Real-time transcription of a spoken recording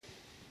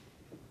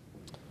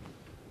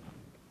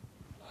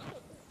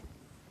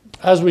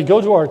As we go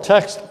to our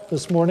text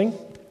this morning,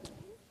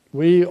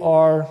 we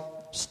are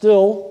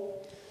still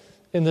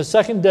in the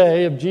second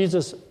day of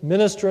Jesus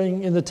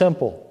ministering in the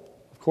temple.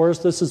 Of course,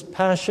 this is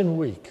Passion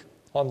Week.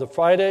 On the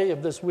Friday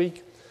of this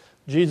week,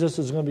 Jesus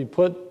is going to be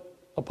put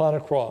upon a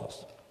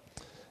cross.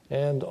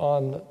 And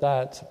on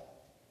that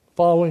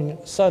following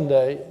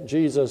Sunday,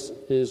 Jesus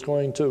is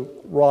going to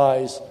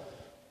rise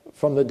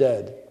from the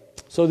dead.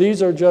 So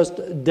these are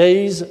just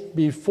days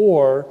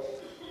before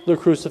the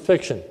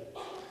crucifixion.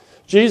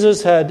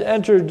 Jesus had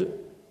entered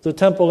the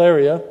temple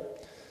area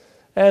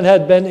and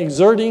had been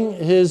exerting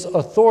his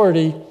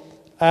authority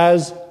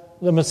as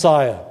the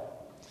Messiah.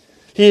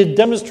 He had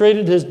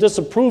demonstrated his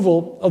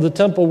disapproval of the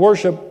temple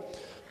worship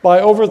by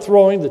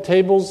overthrowing the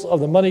tables of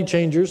the money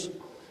changers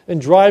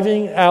and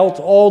driving out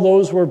all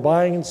those who were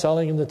buying and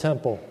selling in the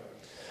temple.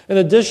 In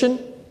addition,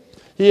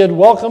 he had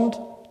welcomed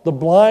the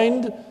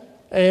blind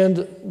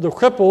and the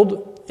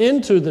crippled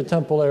into the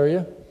temple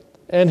area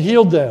and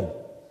healed them.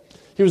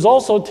 He was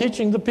also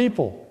teaching the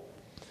people.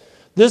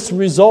 This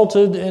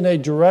resulted in a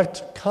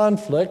direct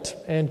conflict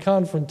and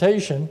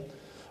confrontation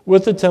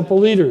with the temple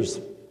leaders.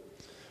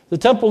 The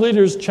temple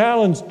leaders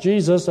challenged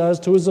Jesus as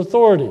to his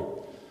authority.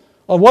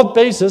 On what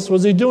basis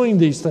was he doing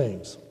these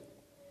things?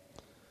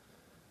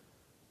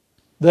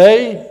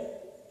 They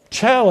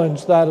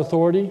challenged that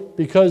authority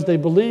because they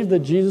believed that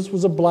Jesus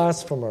was a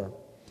blasphemer,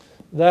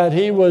 that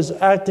he was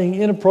acting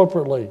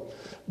inappropriately.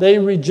 They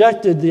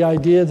rejected the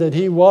idea that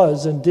he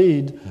was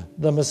indeed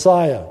the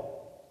Messiah.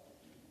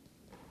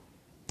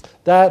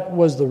 That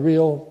was the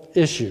real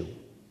issue.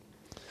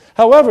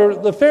 However,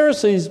 the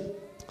Pharisees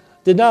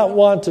did not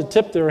want to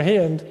tip their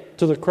hand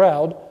to the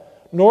crowd,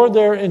 nor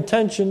their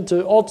intention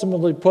to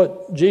ultimately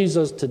put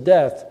Jesus to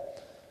death.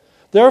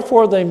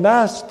 Therefore, they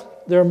masked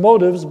their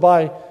motives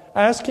by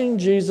asking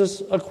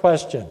Jesus a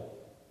question.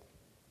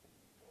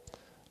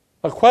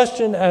 A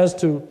question as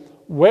to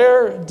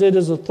where did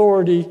his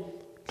authority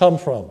come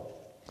from?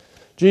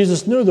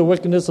 Jesus knew the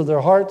wickedness of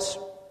their hearts.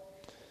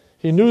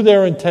 He knew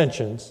their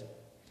intentions.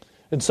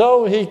 And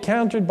so he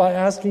countered by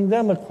asking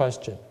them a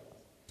question.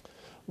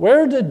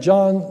 Where did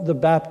John the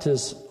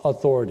Baptist's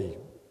authority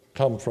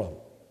come from?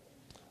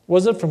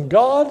 Was it from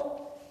God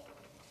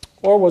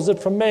or was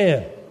it from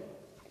man?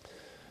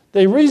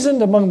 They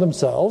reasoned among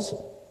themselves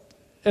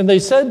and they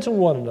said to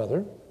one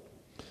another,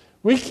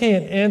 we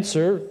can't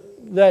answer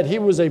that he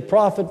was a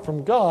prophet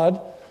from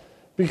God,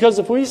 because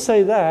if we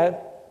say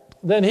that,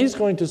 then he's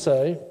going to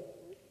say,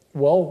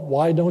 well,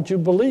 why don't you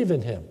believe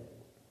in him?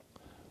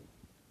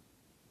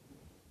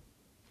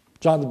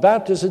 John the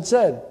Baptist had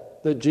said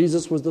that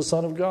Jesus was the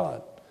Son of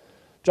God.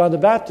 John the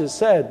Baptist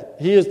said,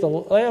 he is the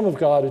Lamb of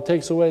God who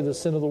takes away the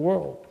sin of the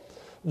world.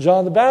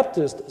 John the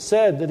Baptist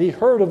said that he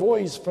heard a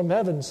voice from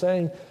heaven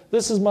saying,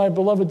 this is my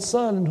beloved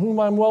Son in whom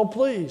I'm well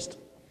pleased.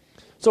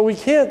 So we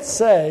can't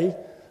say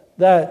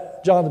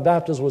that John the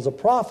Baptist was a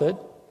prophet,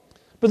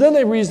 but then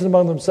they reasoned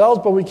among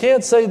themselves, but we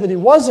can't say that he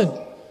wasn't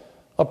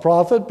a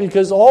prophet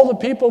because all the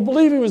people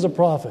believe he was a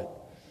prophet,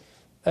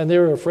 and they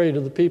were afraid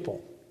of the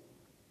people.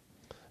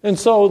 And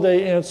so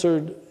they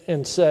answered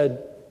and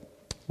said,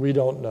 we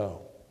don't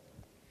know.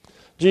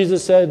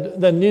 Jesus said,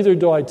 then neither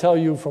do I tell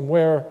you from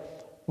where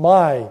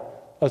my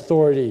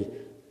authority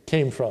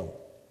came from.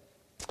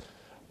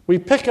 We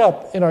pick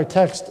up in our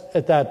text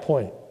at that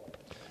point.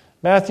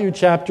 Matthew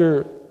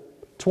chapter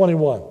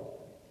 21.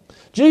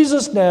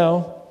 Jesus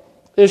now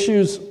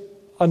issues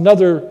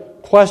another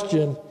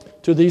question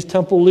to these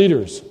temple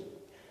leaders.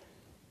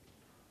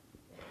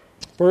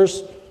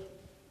 Verse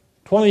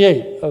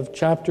 28 of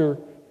chapter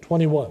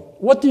 21.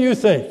 What do you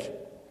think?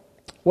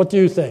 What do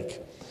you think?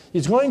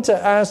 He's going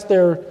to ask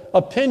their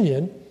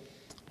opinion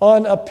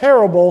on a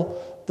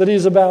parable that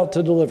he's about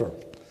to deliver.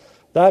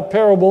 That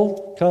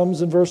parable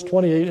comes in verse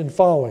 28 and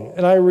following.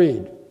 And I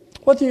read,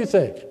 what do you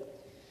think?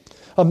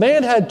 A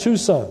man had 2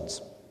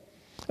 sons.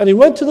 And he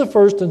went to the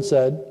first and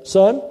said,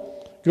 son,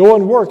 go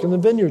and work in the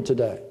vineyard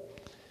today.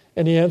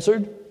 And he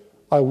answered,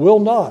 I will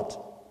not.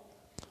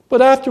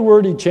 But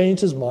afterward he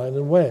changed his mind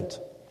and went.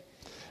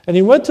 And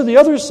he went to the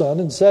other son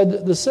and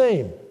said the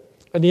same.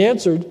 And he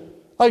answered,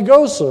 I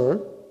go,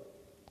 sir.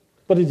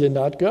 But he did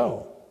not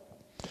go.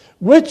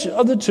 Which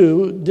of the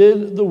 2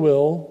 did the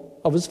will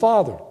of his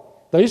father?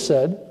 They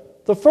said,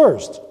 the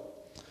first.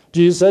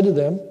 Jesus said to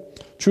them,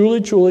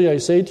 truly, truly, I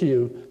say to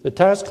you, the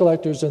tax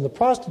collectors and the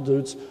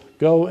prostitutes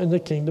go in the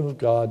kingdom of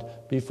God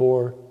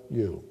before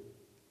you.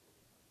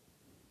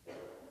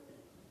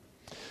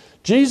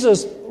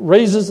 Jesus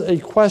raises a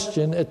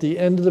question at the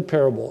end of the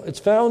parable. It's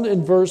found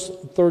in verse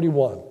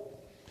 31.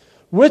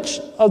 Which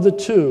of the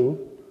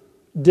 2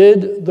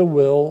 did the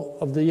will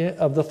of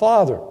the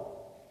Father?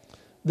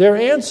 Their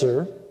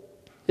answer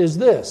is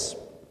this.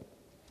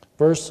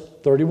 Verse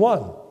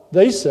 31.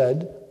 They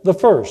said, the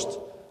first.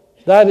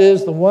 That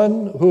is, the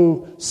one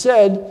who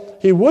said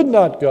he would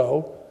not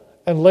go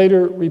and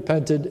later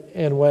repented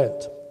and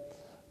went.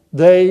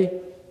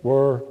 They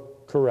were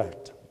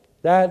correct.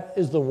 That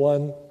is the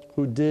one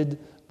who did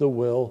the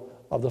will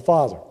of the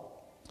Father.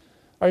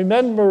 I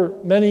remember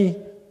many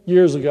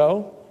years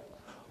ago,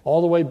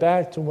 all the way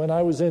back to when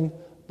I was in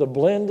the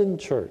Blandon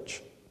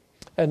Church.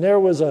 And there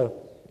was a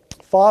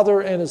father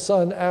and a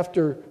son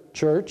after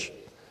church,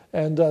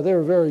 and they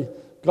were a very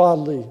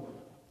godly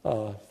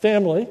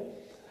family.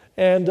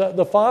 And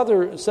the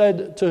father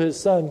said to his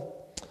son,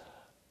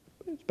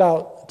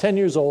 about 10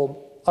 years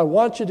old, I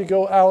want you to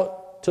go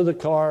out to the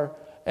car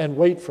and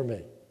wait for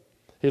me.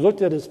 He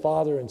looked at his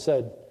father and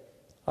said,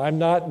 I'm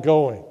not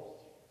going.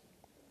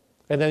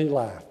 And then he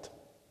laughed.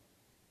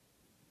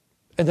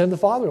 And then the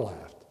father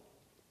laughed.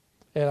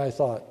 And I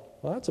thought,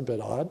 well, that's a bit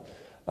odd.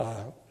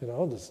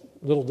 This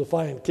little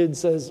defiant kid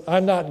says,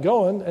 I'm not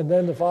going. And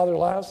then the father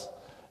laughs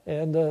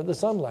and the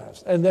son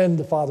laughs. And then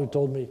the father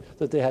told me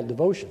that they had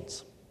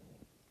devotions.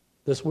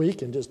 This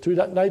week, and just 2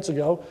 nights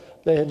ago,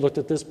 they had looked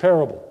at this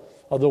parable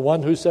of the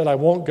one who said, I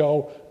won't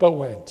go, but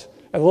went.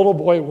 And the little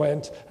boy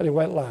went, and he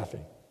went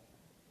laughing.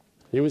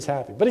 He was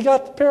happy. But he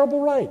got the parable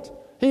right.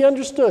 He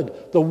understood.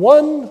 The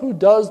one who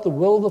does the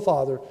will of the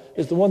Father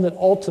is the one that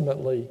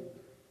ultimately,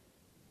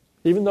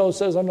 even though it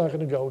says, I'm not going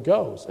to go,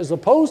 goes. As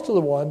opposed to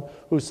the one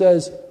who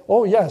says,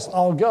 oh yes,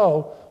 I'll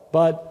go,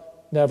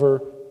 but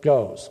never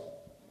goes.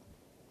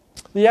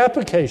 The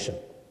application.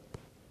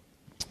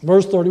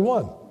 Verse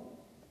 31.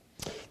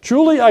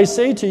 Truly I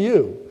say to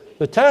you,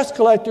 the tax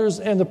collectors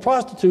and the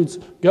prostitutes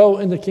go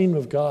in the kingdom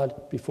of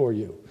God before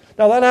you.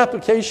 Now that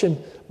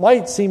application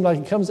might seem like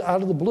it comes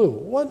out of the blue.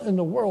 What in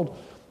the world?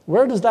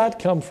 Where does that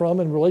come from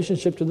in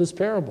relationship to this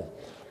parable?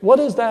 What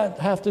does that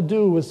have to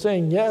do with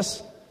saying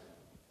yes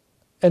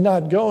and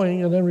not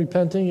going and then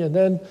repenting and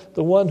then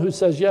the one who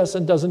says yes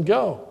and doesn't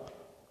go?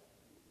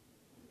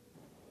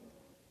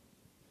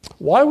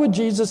 Why would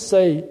Jesus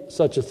say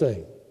such a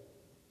thing?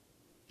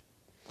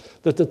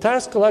 That the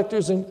tax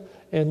collectors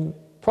and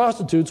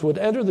prostitutes would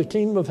enter the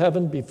kingdom of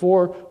heaven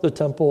before the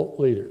temple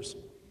leaders.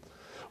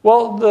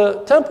 Well,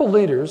 the temple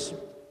leaders,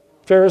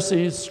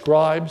 Pharisees,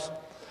 scribes,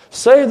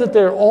 say that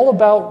they're all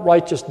about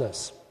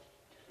righteousness.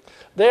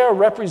 They are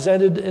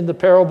represented in the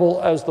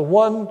parable as the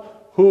one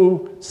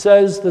who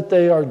says that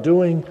they are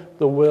doing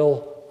the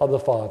will of the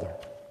Father.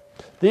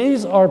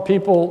 These are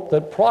people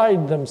that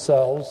pride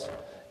themselves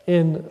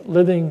in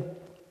living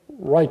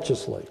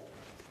righteously,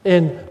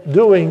 in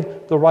doing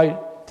the right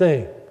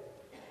thing.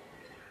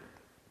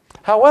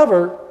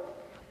 However,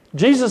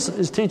 Jesus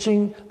is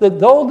teaching that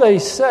though they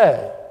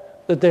say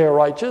that they are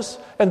righteous,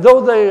 and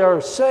though they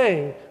are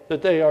saying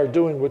that they are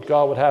doing what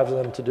God would have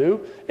them to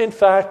do, in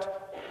fact,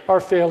 are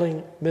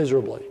failing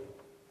miserably.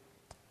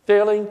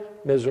 Failing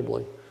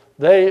miserably.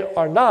 They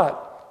are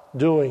not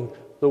doing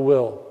the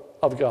will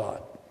of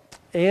God.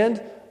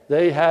 And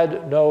they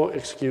had no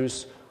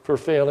excuse for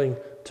failing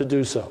to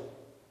do so.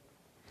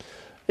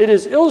 It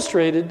is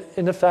illustrated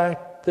in the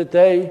fact that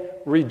they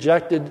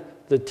rejected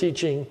the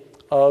teaching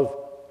of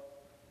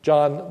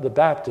John the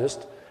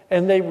Baptist,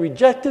 and they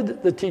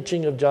rejected the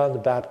teaching of John the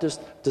Baptist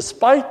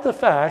despite the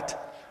fact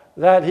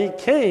that he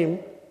came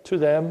to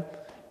them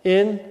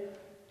in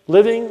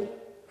living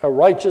a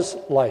righteous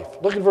life.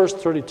 Look at verse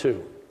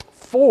 32.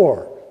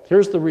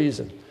 Here's the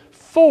reason.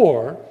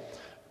 For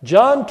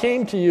John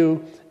came to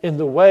you in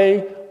the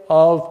way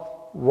of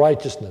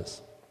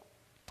righteousness.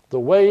 The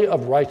way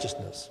of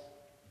righteousness.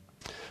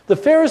 The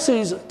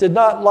Pharisees did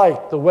not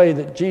like the way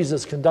that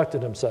Jesus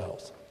conducted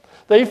himself.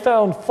 They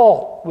found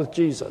fault with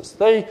Jesus.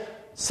 They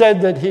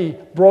said that he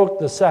broke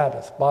the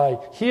Sabbath by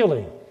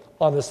healing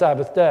on the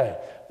Sabbath day.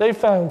 They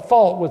found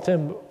fault with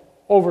him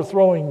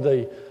overthrowing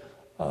the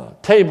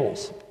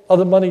tables of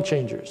the money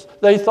changers.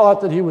 They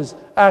thought that he was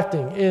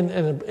acting in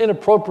an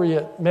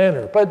inappropriate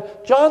manner.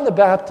 But John the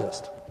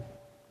Baptist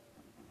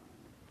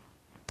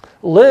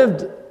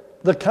lived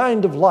the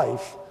kind of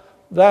life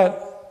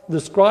that the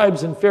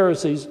scribes and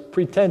Pharisees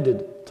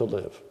pretended to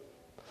live.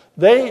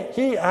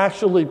 He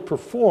actually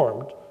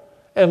performed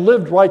and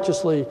lived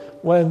righteously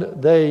when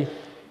they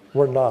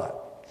were not.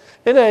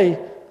 In an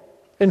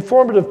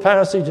informative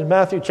passage in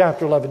Matthew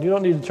chapter 11, you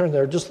don't need to turn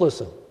there, just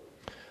listen.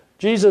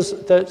 Jesus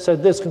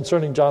said this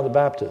concerning John the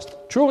Baptist.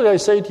 Truly I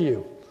say to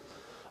you,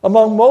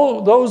 among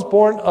those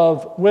born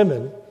of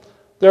women,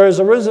 there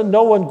has arisen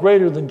no one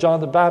greater than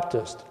John the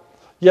Baptist.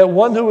 Yet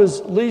one who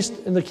is least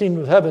in the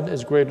kingdom of heaven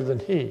is greater than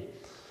he.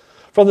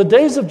 From the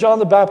days of John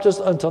the Baptist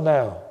until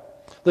now,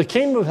 the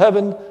kingdom of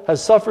heaven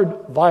has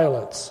suffered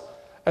violence,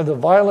 and the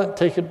violent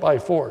take it by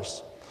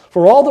force.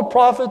 For all the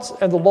prophets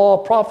and the law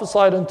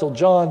prophesied until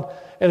John,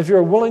 and if you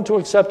are willing to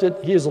accept it,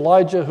 he is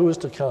Elijah who is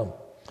to come.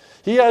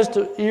 He has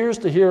ears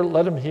to hear,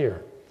 let him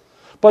hear.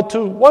 But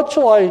to what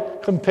shall I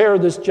compare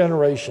this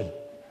generation?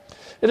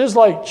 It is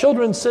like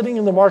children sitting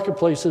in the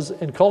marketplaces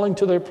and calling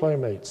to their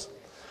playmates.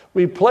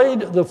 We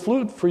played the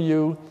flute for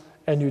you,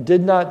 and you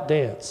did not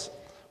dance.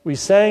 We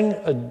sang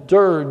a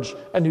dirge,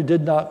 and you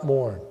did not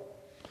mourn.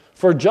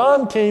 For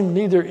John came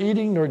neither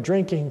eating nor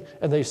drinking,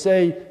 and they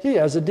say, he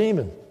has a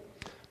demon.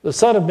 The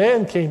Son of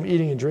Man came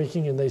eating and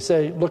drinking, and they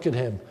say, look at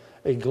him,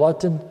 a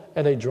glutton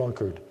and a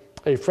drunkard,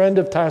 a friend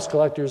of tax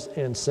collectors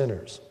and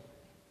sinners.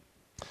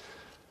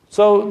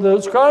 So the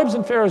scribes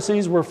and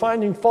Pharisees were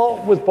finding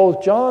fault with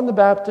both John the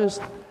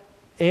Baptist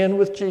and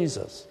with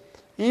Jesus,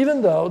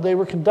 even though they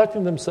were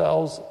conducting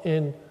themselves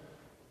in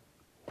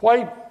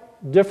quite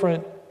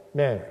different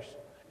manners,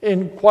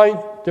 in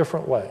quite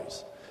different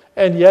ways.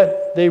 And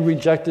yet they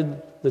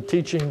rejected the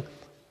teaching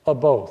of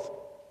both.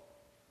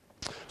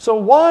 So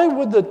why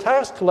would the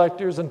tax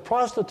collectors and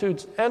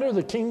prostitutes enter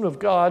the kingdom of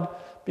God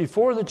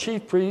before the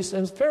chief priests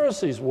and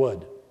Pharisees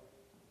would?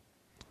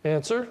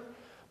 Answer: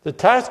 the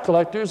tax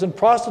collectors and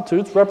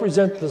prostitutes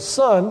represent the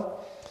Son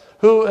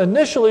who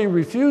initially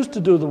refused to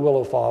do the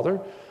will of the Father,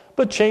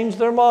 but changed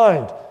their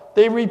mind.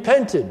 They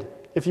repented,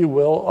 if you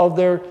will, of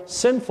their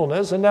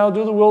sinfulness and now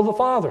do the will of the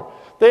Father.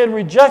 They had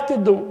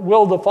rejected the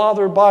will of the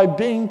Father by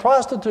being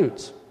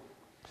prostitutes,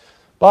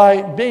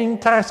 by being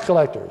tax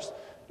collectors.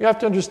 You have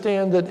to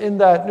understand that in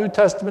that New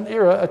Testament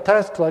era, a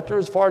tax collector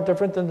is far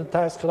different than the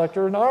tax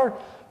collector in our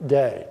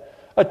day.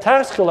 A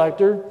tax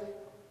collector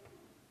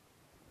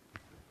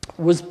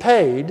was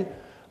paid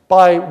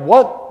by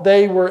what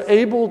they were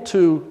able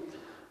to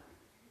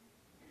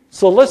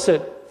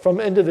solicit from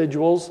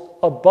individuals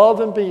above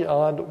and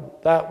beyond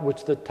that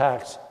which the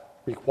tax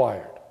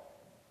required.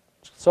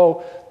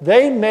 So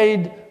they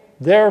made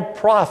their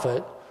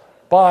profit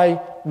by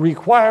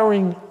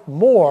requiring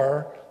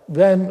more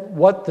than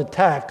what the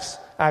tax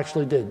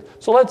actually did.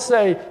 So let's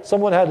say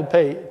someone had to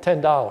pay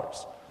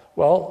 $10.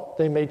 Well,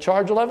 they may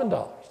charge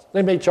 $11.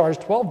 They may charge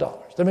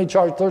 $12. They may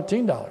charge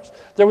 $13.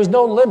 There was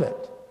no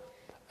limit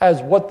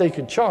as what they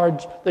could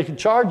charge. They could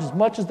charge as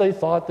much as they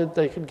thought that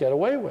they could get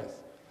away with.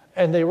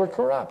 And they were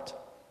corrupt.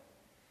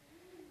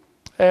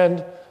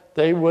 And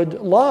they would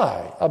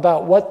lie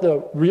about what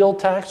the real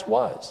tax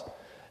was.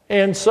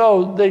 And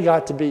so they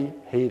got to be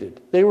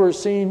hated. They were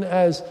seen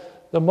as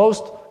the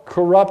most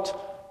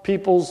corrupt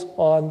peoples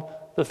on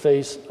the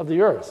face of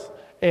the earth.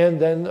 And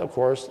then, of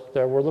course,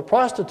 there were the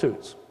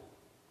prostitutes.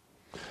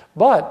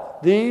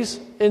 But these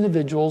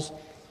individuals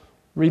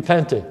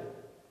repented.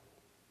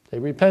 They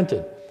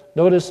repented.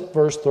 Notice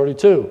verse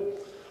 32.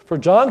 For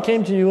John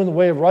came to you in the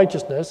way of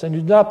righteousness, and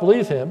you did not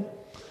believe him,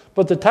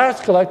 but the tax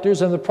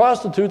collectors and the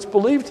prostitutes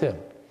believed him.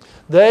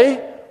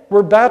 They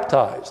were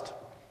baptized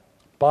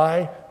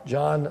by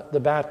John the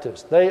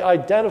Baptist. They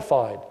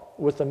identified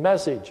with the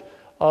message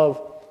of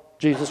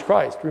Jesus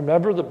Christ.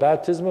 Remember, the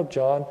baptism of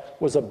John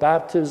was a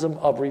baptism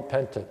of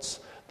repentance.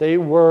 They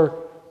were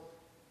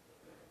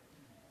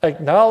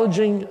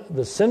acknowledging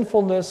the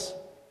sinfulness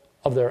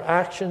of their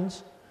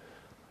actions.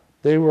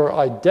 They were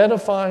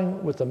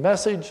identifying with the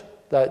message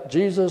that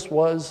Jesus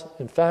was,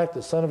 in fact,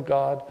 the Son of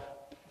God,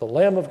 the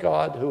Lamb of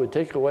God who would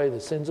take away the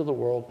sins of the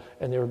world,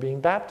 and they were being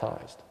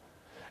baptized.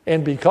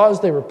 And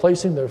because they were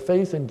placing their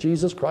faith in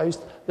Jesus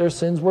Christ, their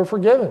sins were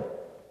forgiven.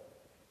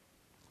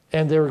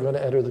 And they were going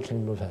to enter the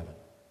kingdom of heaven.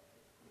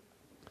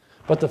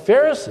 But the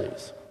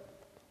Pharisees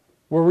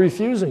were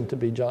refusing to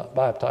be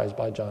baptized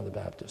by John the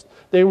Baptist.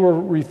 They were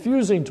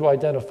refusing to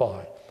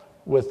identify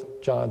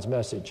with John's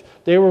message.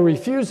 They were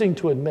refusing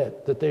to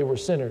admit that they were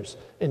sinners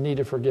in need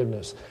of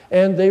forgiveness.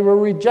 And they were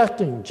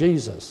rejecting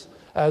Jesus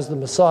as the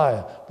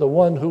Messiah, the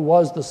one who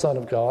was the Son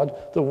of God,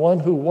 the one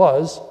who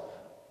was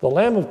the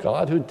Lamb of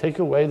God who would take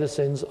away the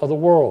sins of the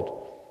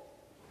world.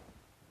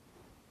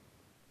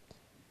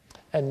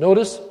 And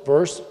notice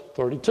verse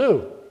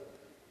 32.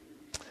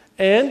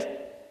 And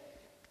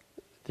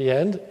the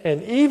end,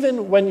 and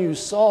even when you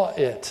saw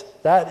it,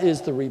 that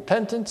is the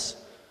repentance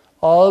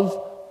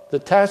of the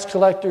tax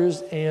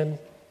collectors and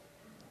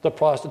the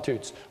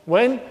prostitutes.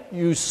 When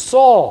you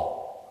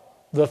saw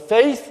the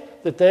faith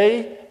that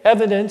they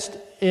evidenced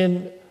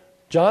in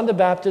John the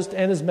Baptist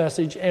and his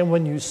message, and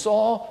when you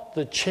saw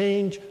the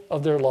change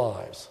of their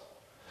lives.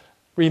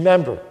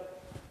 Remember,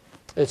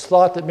 it's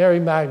thought that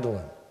Mary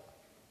Magdalene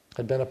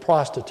had been a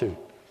prostitute.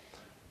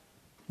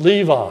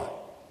 Levi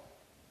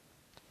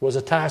was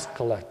a tax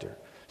collector.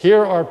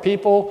 Here are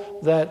people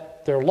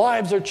that their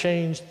lives are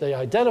changed. They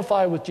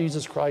identify with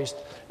Jesus Christ,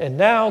 and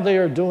now they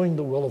are doing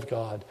the will of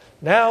God.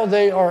 Now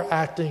they are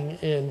acting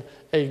in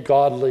a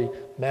godly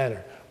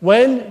manner.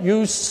 When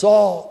you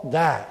saw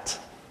that,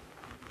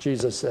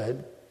 Jesus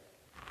said,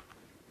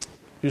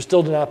 you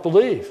still do not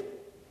believe.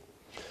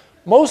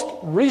 Most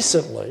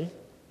recently,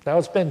 now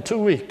it's been 2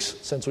 weeks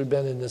since we've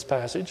been in this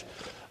passage,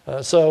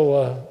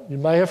 so you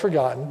may have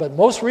forgotten, but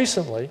most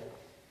recently,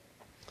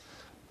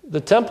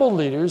 the temple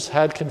leaders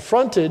had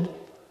confronted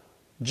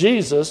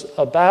Jesus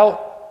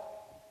about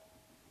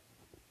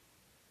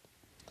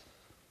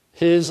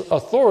his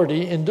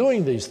authority in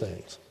doing these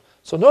things.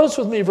 So notice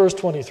with me verse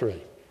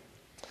 23.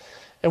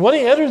 And when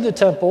he entered the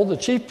temple, the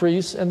chief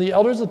priests and the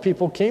elders of the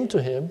people came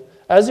to him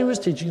as he was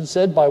teaching and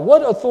said, by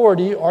what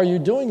authority are you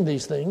doing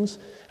these things?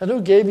 And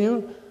who gave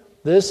you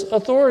this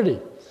authority?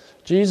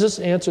 Jesus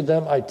answered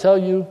them, I tell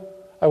you,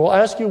 I will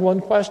ask you one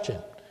question.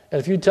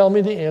 And if you tell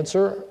me the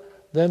answer,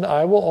 then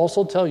I will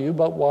also tell you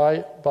by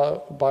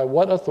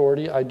what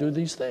authority I do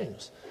these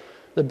things.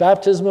 The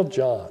baptism of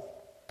John,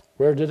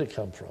 where did it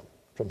come from?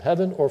 From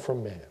heaven or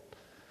from man?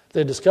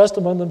 They discussed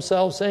among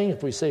themselves, saying,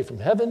 if we say from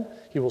heaven,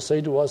 he will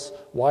say to us,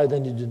 why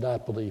then you did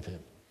not believe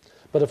him?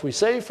 But if we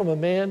say from a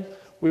man,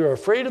 we are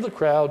afraid of the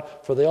crowd,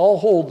 for they all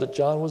hold that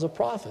John was a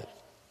prophet.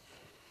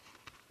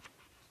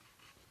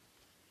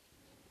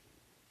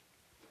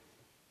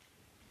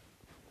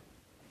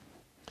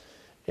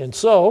 And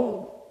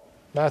so,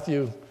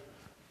 Matthew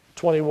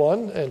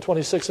 21 and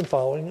 26 and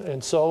following,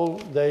 and so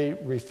they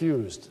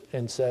refused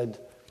and said,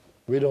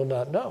 we do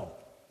not know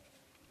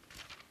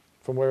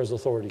from where his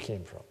authority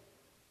came from.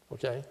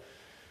 Okay?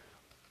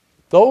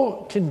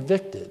 Though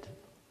convicted,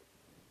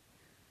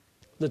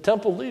 the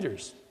temple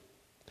leaders,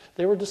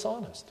 they were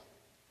dishonest.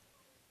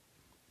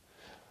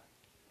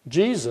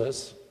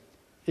 Jesus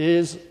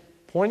is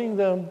pointing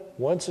them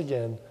once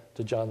again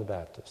to John the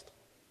Baptist.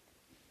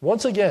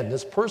 Once again,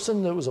 this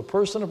person that was a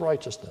person of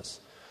righteousness.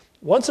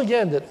 Once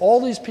again, that all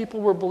these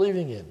people were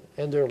believing in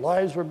and their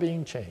lives were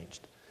being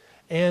changed.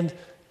 And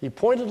he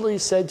pointedly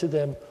said to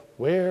them,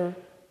 where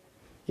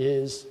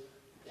is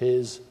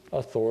his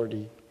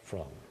authority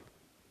from?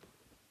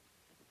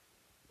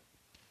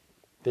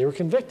 They were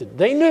convicted.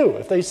 They knew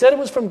if they said it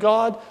was from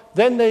God,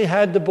 then they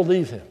had to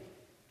believe him.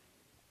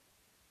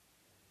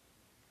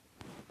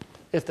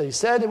 If they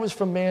said it was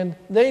from man,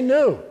 they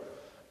knew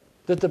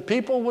that the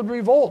people would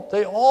revolt.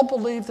 They all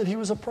believed that he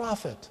was a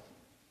prophet.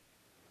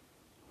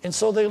 And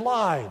so they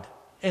lied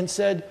and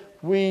said,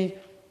 we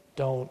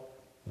don't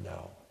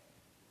know.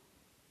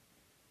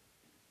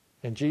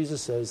 And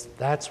Jesus says,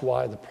 that's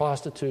why the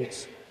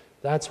prostitutes,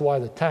 that's why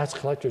the tax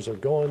collectors are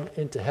going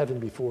into heaven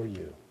before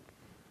you.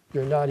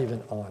 You're not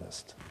even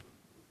honest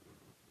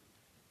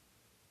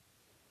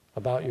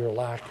about your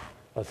lack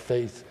of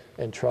faith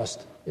and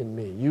trust in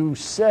me. You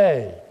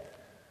say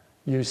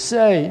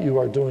you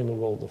are doing the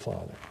will of the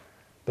Father,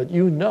 but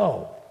you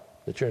know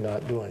that you're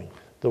not doing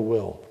the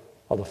will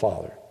of the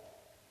Father.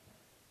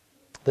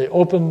 They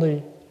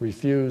openly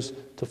refuse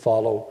to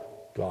follow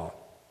God.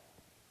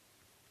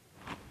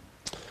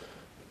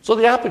 So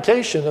the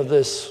application of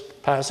this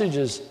passage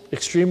is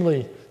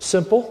extremely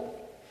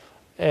simple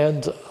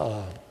and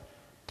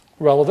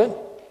relevant.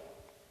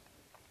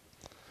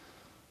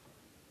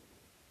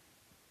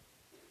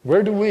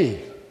 Where do we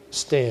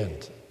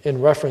stand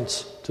in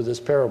reference to this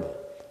parable?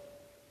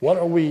 What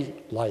are we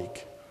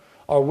like?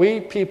 Are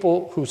we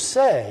people who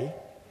say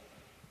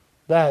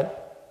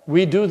that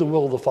we do the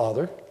will of the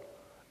Father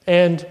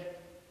and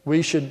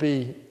we should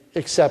be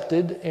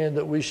accepted and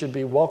that we should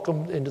be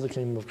welcomed into the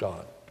kingdom of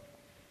God?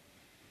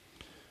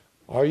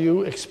 Are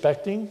you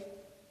expecting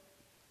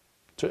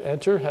to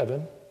enter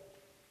heaven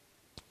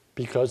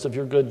because of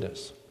your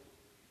goodness,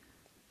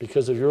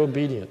 because of your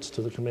obedience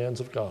to the commands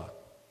of God?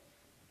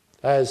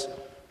 As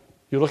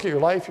you look at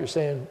your life, you're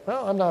saying,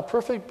 well, I'm not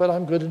perfect, but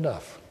I'm good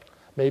enough.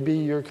 Maybe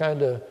you're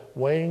kind of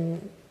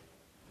weighing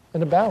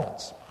in a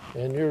balance,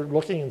 and you're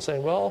looking and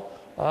saying, well,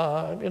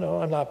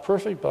 I'm not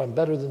perfect, but I'm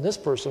better than this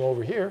person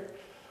over here.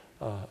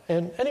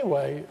 And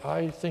anyway,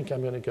 I think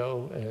I'm going to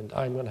go and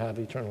I'm going to have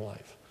eternal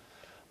life.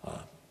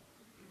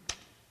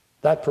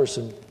 That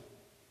person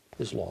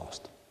is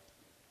lost.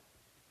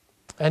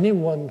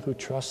 Anyone who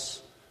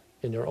trusts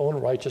in their own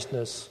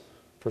righteousness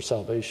for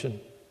salvation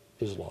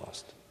is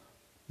lost.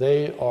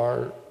 They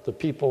are the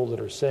people that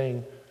are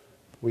saying,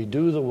 we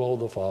do the will of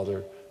the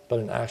Father,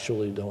 but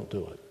actually don't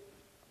do it.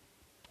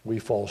 We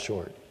fall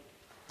short.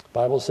 The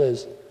Bible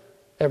says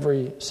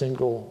every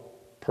single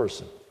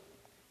person,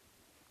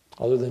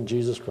 other than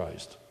Jesus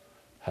Christ,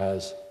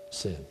 has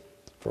sinned.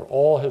 For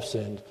all have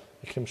sinned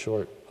and come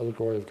short of the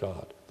glory of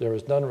God. There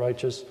is none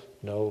righteous,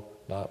 no,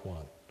 not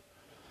one.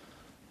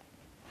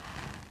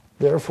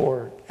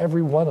 Therefore,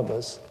 every one of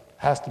us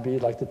has to be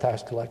like the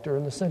tax collector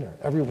and the sinner.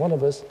 Every one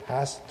of us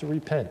has to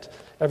repent.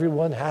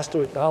 Everyone has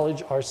to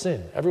acknowledge our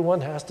sin. Everyone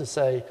has to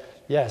say,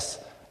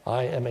 yes,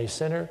 I am a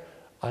sinner.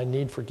 I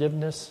need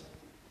forgiveness.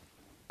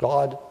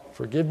 God,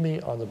 forgive me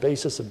on the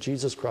basis of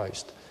Jesus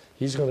Christ.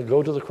 He's going to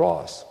go to the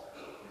cross.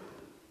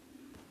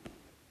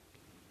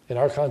 In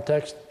our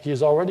context, he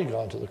has already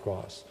gone to the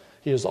cross.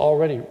 He has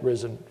already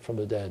risen from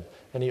the dead,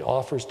 and he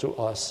offers to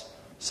us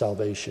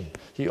salvation.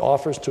 He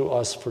offers to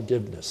us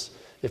forgiveness.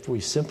 If we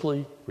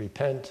simply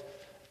repent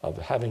of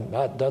having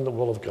not done the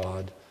will of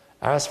God,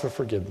 ask for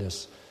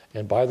forgiveness,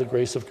 and by the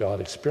grace of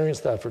God, experience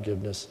that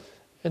forgiveness,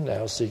 and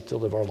now seek to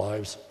live our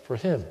lives for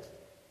him.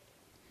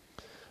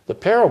 The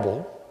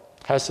parable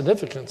has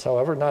significance,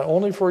 however, not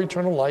only for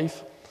eternal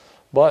life,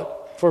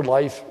 but for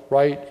life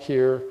right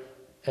here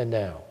and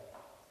now.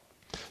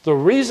 The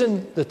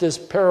reason that this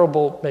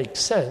parable makes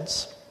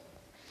sense,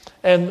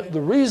 and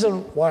the reason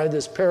why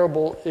this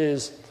parable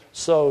is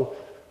so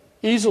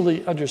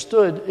easily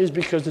understood, is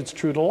because it's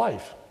true to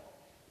life.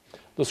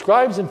 The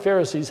scribes and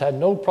Pharisees had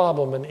no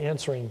problem in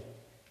answering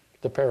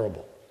the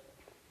parable.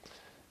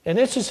 And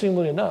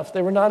interestingly enough,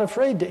 they were not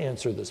afraid to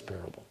answer this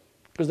parable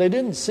because they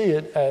didn't see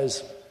it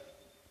as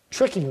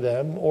tricking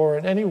them or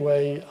in any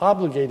way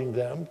obligating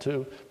them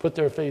to put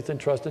their faith and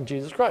trust in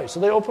Jesus Christ.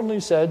 So they openly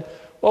said,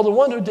 well, the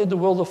one who did the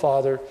will of the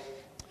Father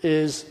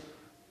is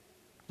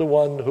the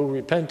one who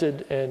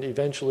repented and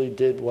eventually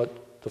did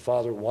what the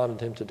Father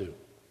wanted him to do.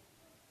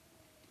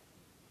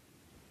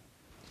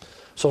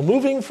 So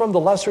moving from the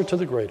lesser to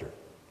the greater.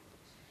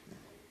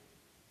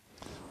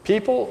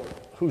 People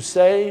who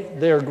say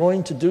they are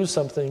going to do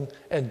something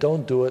and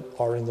don't do it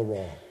are in the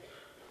wrong.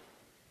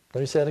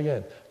 Let me say it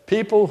again.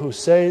 People who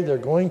say they're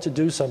going to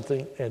do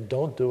something and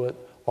don't do it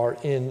are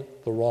in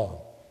the wrong.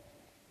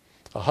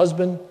 A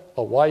husband,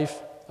 a wife,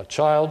 a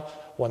child,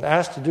 when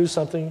asked to do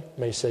something,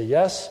 may say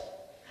yes,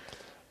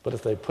 but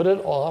if they put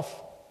it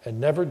off and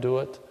never do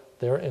it,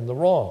 they're in the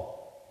wrong.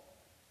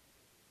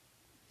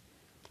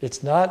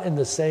 It's not in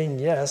the saying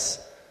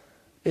yes,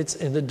 it's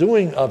in the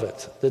doing of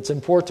it that's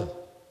important.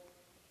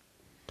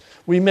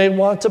 We may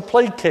want to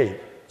placate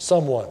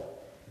someone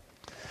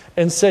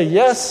and say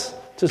yes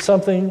to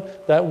something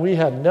that we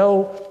have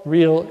no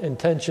real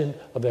intention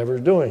of ever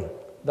doing.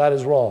 That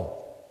is wrong.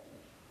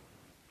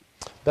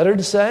 Better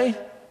to say,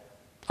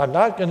 I'm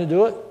not going to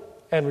do it,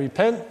 and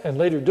repent and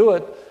later do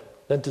it,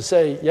 than to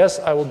say, yes,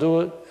 I will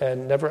do it,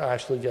 and never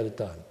actually get it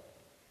done.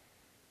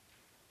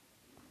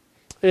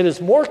 It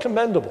is more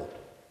commendable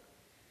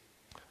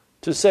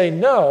to say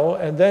no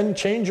and then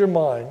change your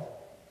mind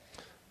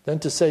than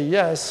to say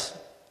yes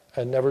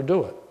and never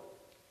do it.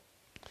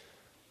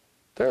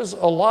 There's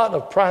a lot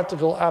of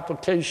practical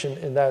application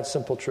in that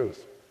simple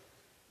truth.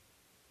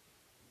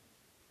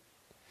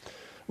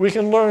 We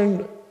can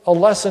learn a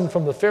lesson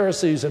from the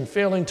Pharisees in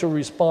failing to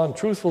respond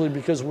truthfully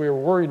because we're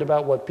worried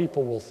about what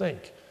people will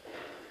think.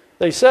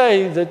 They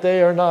say that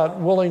they are not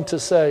willing to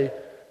say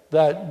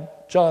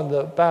that John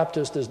the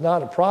Baptist is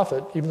not a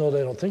prophet, even though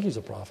they don't think he's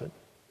a prophet.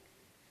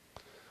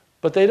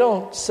 But they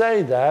don't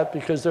say that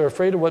because they're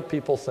afraid of what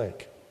people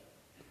think.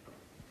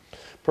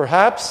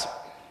 Perhaps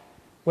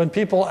when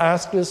people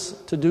ask us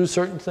to do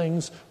certain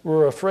things,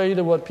 we're afraid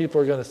of what people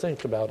are going to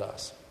think about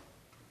us.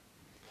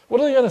 What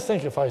are they going to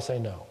think if I say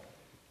no?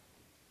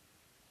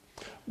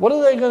 What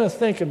are they going to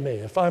think of me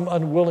if I'm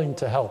unwilling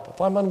to help,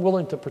 if I'm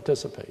unwilling to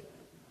participate?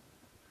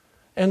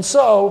 And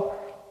so,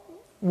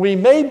 we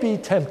may be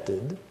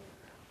tempted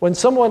when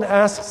someone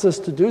asks us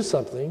to do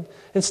something,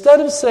 instead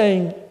of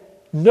saying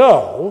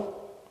no,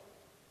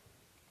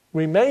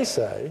 we may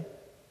say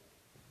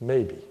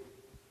maybe.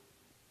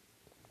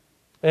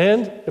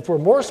 And if we're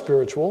more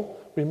spiritual,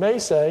 we may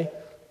say,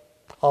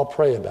 I'll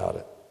pray about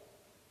it.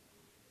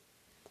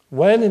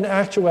 When in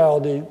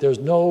actuality, there's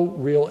no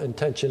real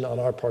intention on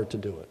our part to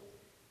do it.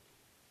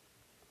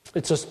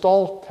 It's a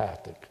stall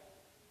tactic.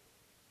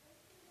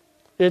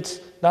 It's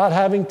not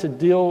having to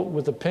deal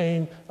with the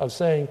pain of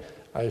saying,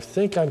 I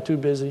think I'm too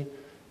busy.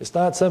 It's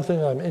not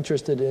something I'm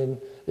interested in.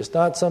 It's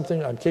not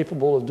something I'm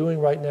capable of doing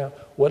right now.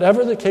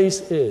 Whatever the case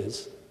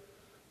is,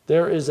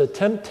 there is a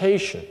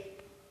temptation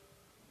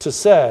to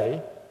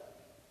say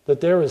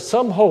that there is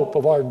some hope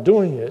of our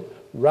doing it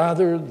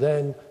rather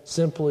than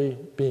simply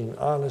being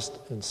honest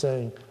and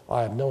saying,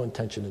 I have no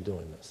intention of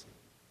doing this.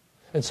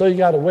 And so you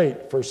got to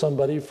wait for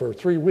somebody for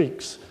 3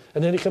 weeks,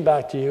 and then they come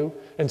back to you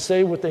and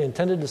say what they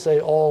intended to say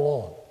all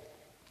along.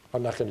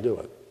 I'm not going to do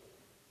it.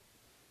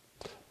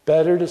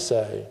 Better to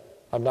say,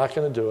 I'm not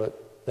going to do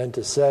it, than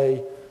to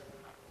say,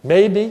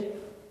 maybe,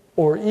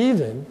 or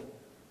even,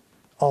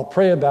 I'll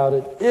pray about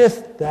it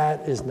if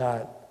that is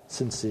not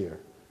sincere,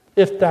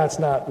 if that's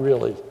not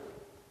really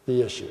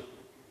the issue.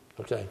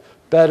 Okay?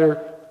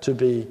 Better to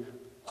be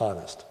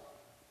honest.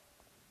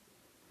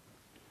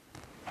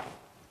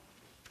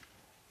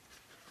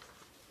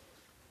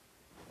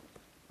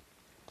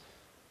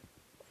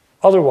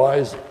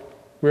 Otherwise,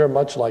 we are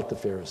much like the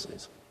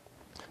Pharisees.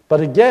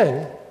 But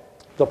again,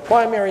 the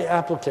primary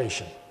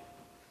application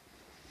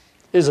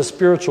is a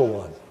spiritual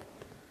one.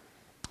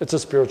 It's a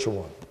spiritual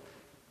one.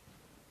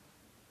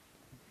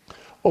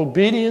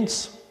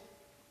 Obedience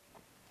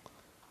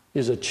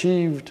is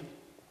achieved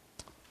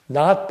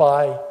not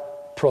by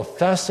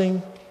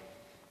professing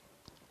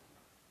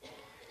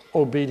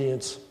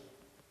obedience,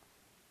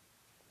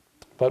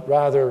 but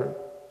rather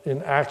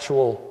in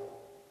actual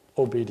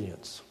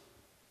obedience.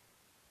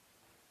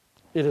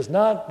 It is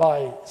not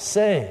by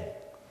saying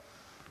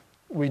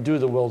we do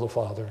the will of the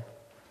Father,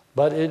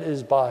 but it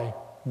is by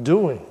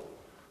doing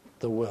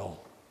the will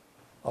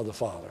of the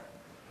Father.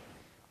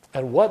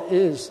 And what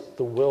is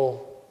the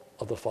will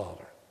of the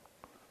Father?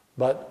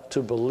 But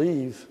to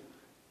believe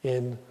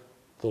in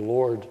the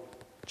Lord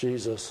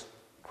Jesus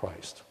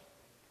Christ.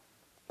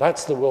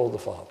 That's the will of the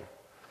Father.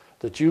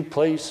 That you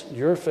place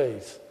your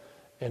faith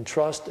and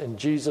trust in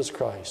Jesus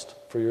Christ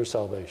for your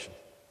salvation.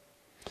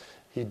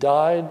 He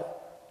died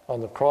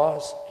on the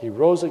cross. He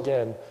rose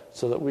again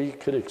so that we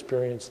could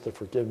experience the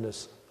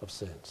forgiveness of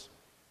sins.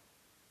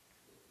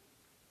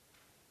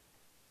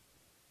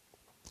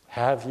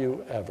 Have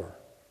you ever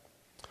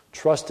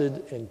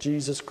trusted in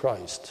Jesus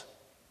Christ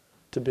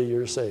to be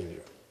your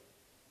Savior?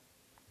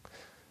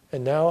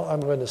 And now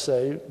I'm going to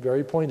say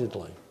very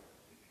pointedly,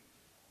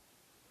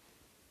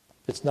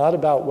 it's not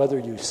about whether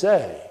you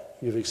say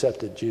you've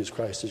accepted Jesus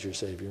Christ as your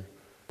Savior.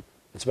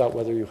 It's about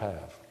whether you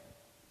have.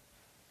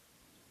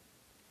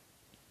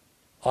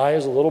 I,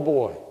 as a little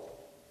boy,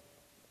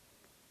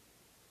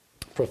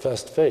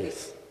 professed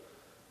faith.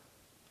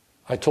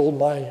 I told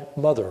my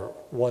mother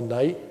one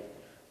night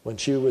when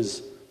she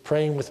was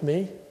praying with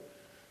me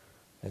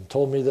and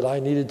told me that I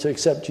needed to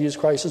accept Jesus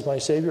Christ as my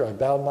Savior. I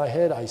bowed my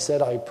head. I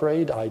said I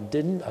prayed. I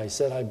didn't. I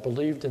said I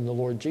believed in the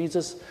Lord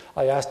Jesus.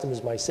 I asked Him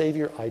as my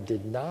Savior. I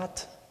did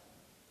not.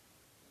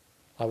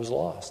 I was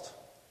lost.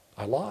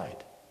 I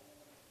lied.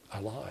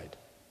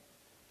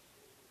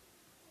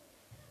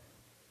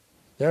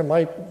 There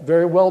might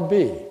very well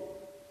be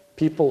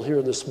people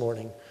here this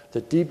morning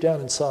that deep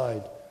down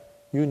inside,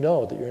 you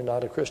know that you're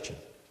not a Christian.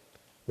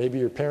 Maybe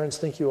your parents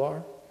think you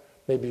are.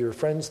 Maybe your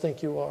friends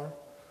think you are.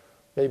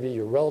 Maybe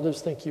your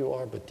relatives think you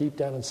are. But deep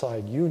down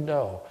inside, you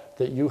know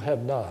that you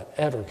have not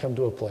ever come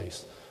to a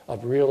place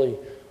of really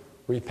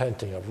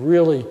repenting, of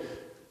really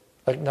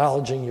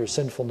acknowledging your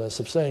sinfulness,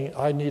 of saying,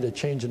 I need a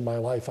change in my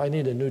life. I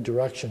need a new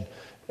direction.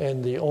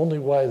 And the only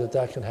way that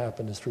that can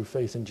happen is through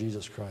faith in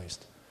Jesus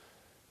Christ.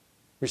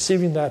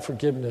 Receiving that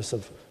forgiveness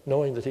of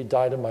knowing that he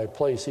died in my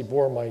place, he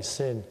bore my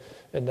sin,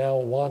 and now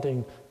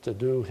wanting to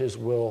do his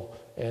will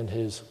and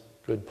his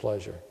good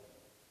pleasure.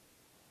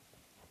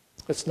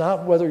 It's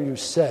not whether you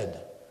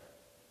said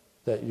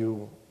that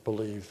you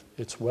believe,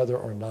 it's whether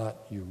or not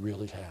you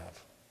really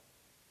have.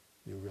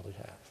 You really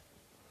have.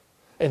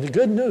 And the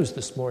good news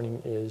this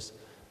morning is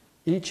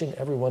each and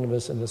every one of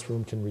us in this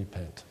room can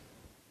repent.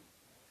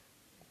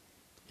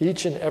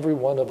 Each and every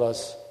one of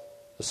us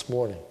this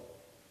morning,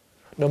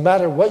 no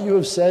matter what you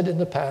have said in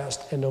the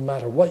past and no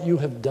matter what you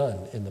have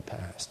done in the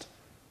past,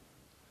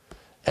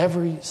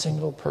 every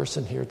single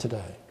person here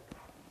today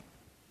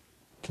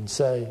can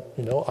say,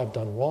 I've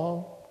done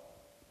wrong,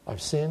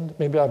 I've sinned,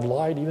 maybe I've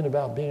lied even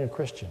about being a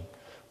Christian,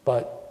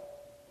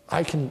 but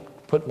I can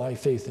put my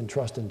faith and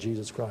trust in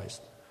Jesus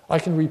Christ. I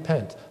can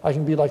repent. I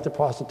can be like the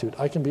prostitute.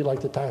 I can be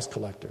like the tax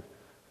collector.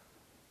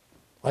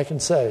 I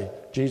can say,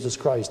 Jesus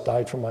Christ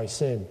died for my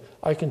sin.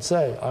 I can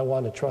say, I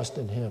want to trust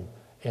in him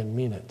and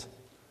mean it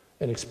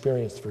and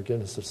experience the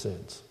forgiveness of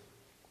sins.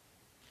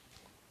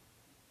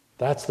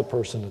 That's the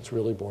person that's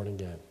really born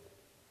again.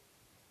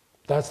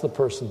 That's the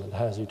person that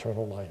has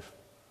eternal life.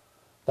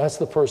 That's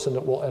the person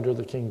that will enter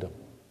the kingdom.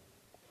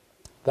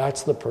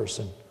 That's the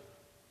person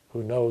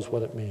who knows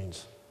what it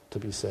means to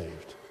be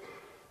saved.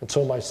 And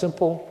so my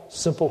simple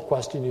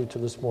question to you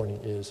this morning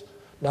is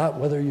not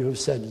whether you have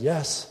said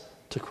yes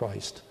to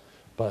Christ,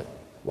 but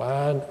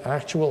in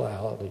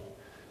actuality,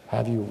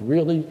 have you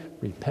really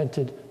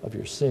repented of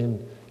your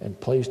sin and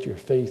placed your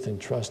faith and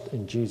trust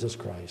in Jesus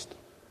Christ?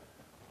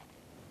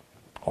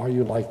 Are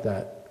you like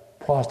that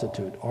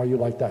prostitute? Are you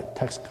like that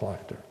tax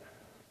collector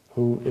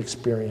who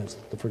experienced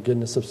the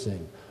forgiveness of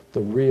sin, the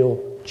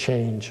real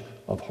change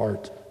of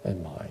heart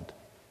and mind?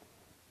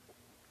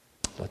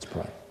 Let's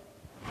pray.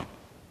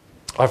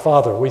 Our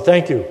Father, we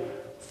thank you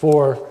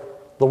for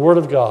the Word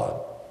of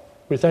God.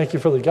 We thank you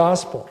for the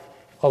gospel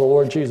of the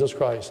Lord Jesus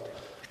Christ.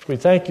 We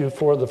thank you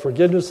for the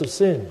forgiveness of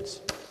sins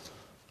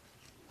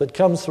that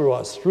comes through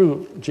us,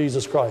 through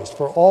Jesus Christ,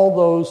 for all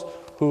those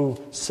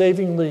who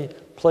savingly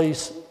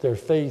place their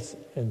faith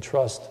and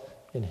trust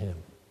in him.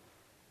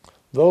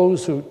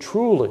 Those who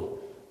truly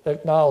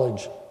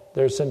acknowledge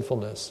their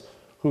sinfulness,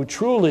 who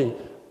truly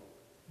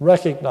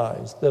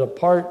recognize that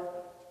apart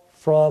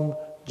from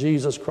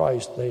Jesus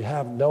Christ, they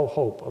have no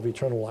hope of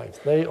eternal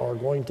life. They are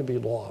going to be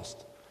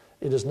lost.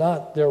 It is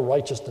not their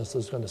righteousness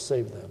that's going to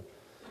save them.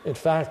 In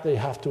fact, they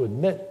have to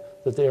admit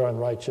that they are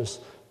unrighteous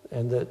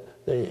and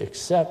that they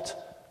accept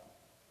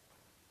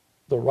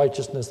the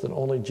righteousness that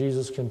only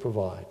Jesus can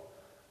provide.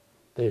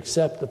 They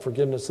accept the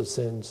forgiveness of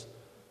sins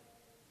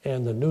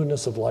and the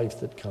newness of life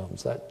that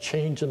comes, that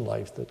change in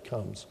life that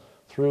comes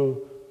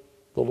through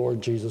the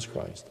Lord Jesus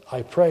Christ.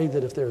 I pray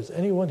that if there is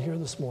anyone here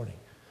this morning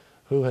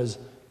who has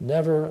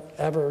never,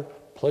 ever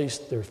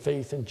placed their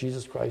faith in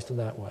Jesus Christ in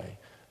that way,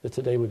 that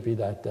today would be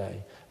that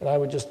day. And I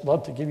would just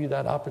love to give you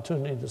that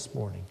opportunity this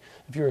morning.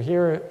 If you're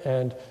here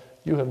and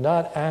you have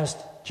not asked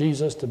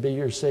Jesus to be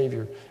your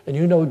Savior, and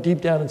you know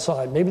deep down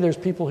inside, maybe there's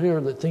people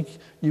here that think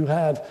you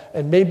have,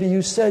 and maybe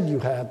you said you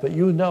have, but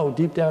you know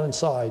deep down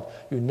inside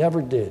you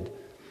never did.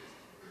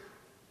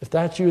 If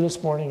that's you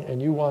this morning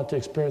and you want to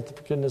experience the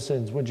forgiveness of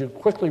sins, would you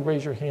quickly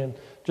raise your hand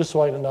just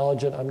so I can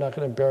acknowledge it? I'm not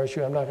going to embarrass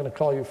you. I'm not going to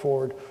call you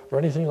forward or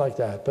anything like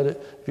that. But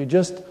if you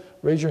just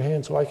raise your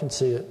hand so I can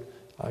see it,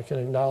 I can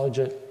acknowledge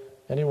it,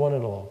 anyone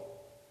at all.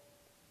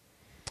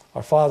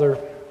 Our Father,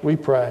 we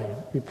pray.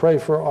 We pray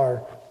for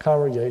our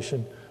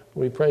congregation.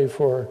 We pray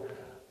for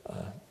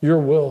your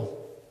will.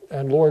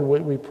 And Lord,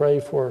 we pray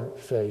for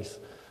faith.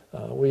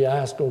 We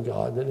ask, oh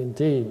God, that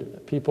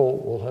indeed people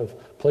will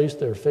have placed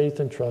their faith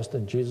and trust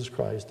in Jesus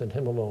Christ and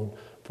him alone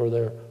for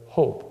their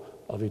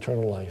hope of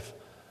eternal life.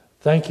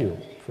 Thank you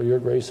for your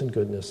grace and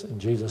goodness. In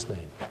Jesus'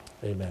 name,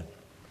 amen.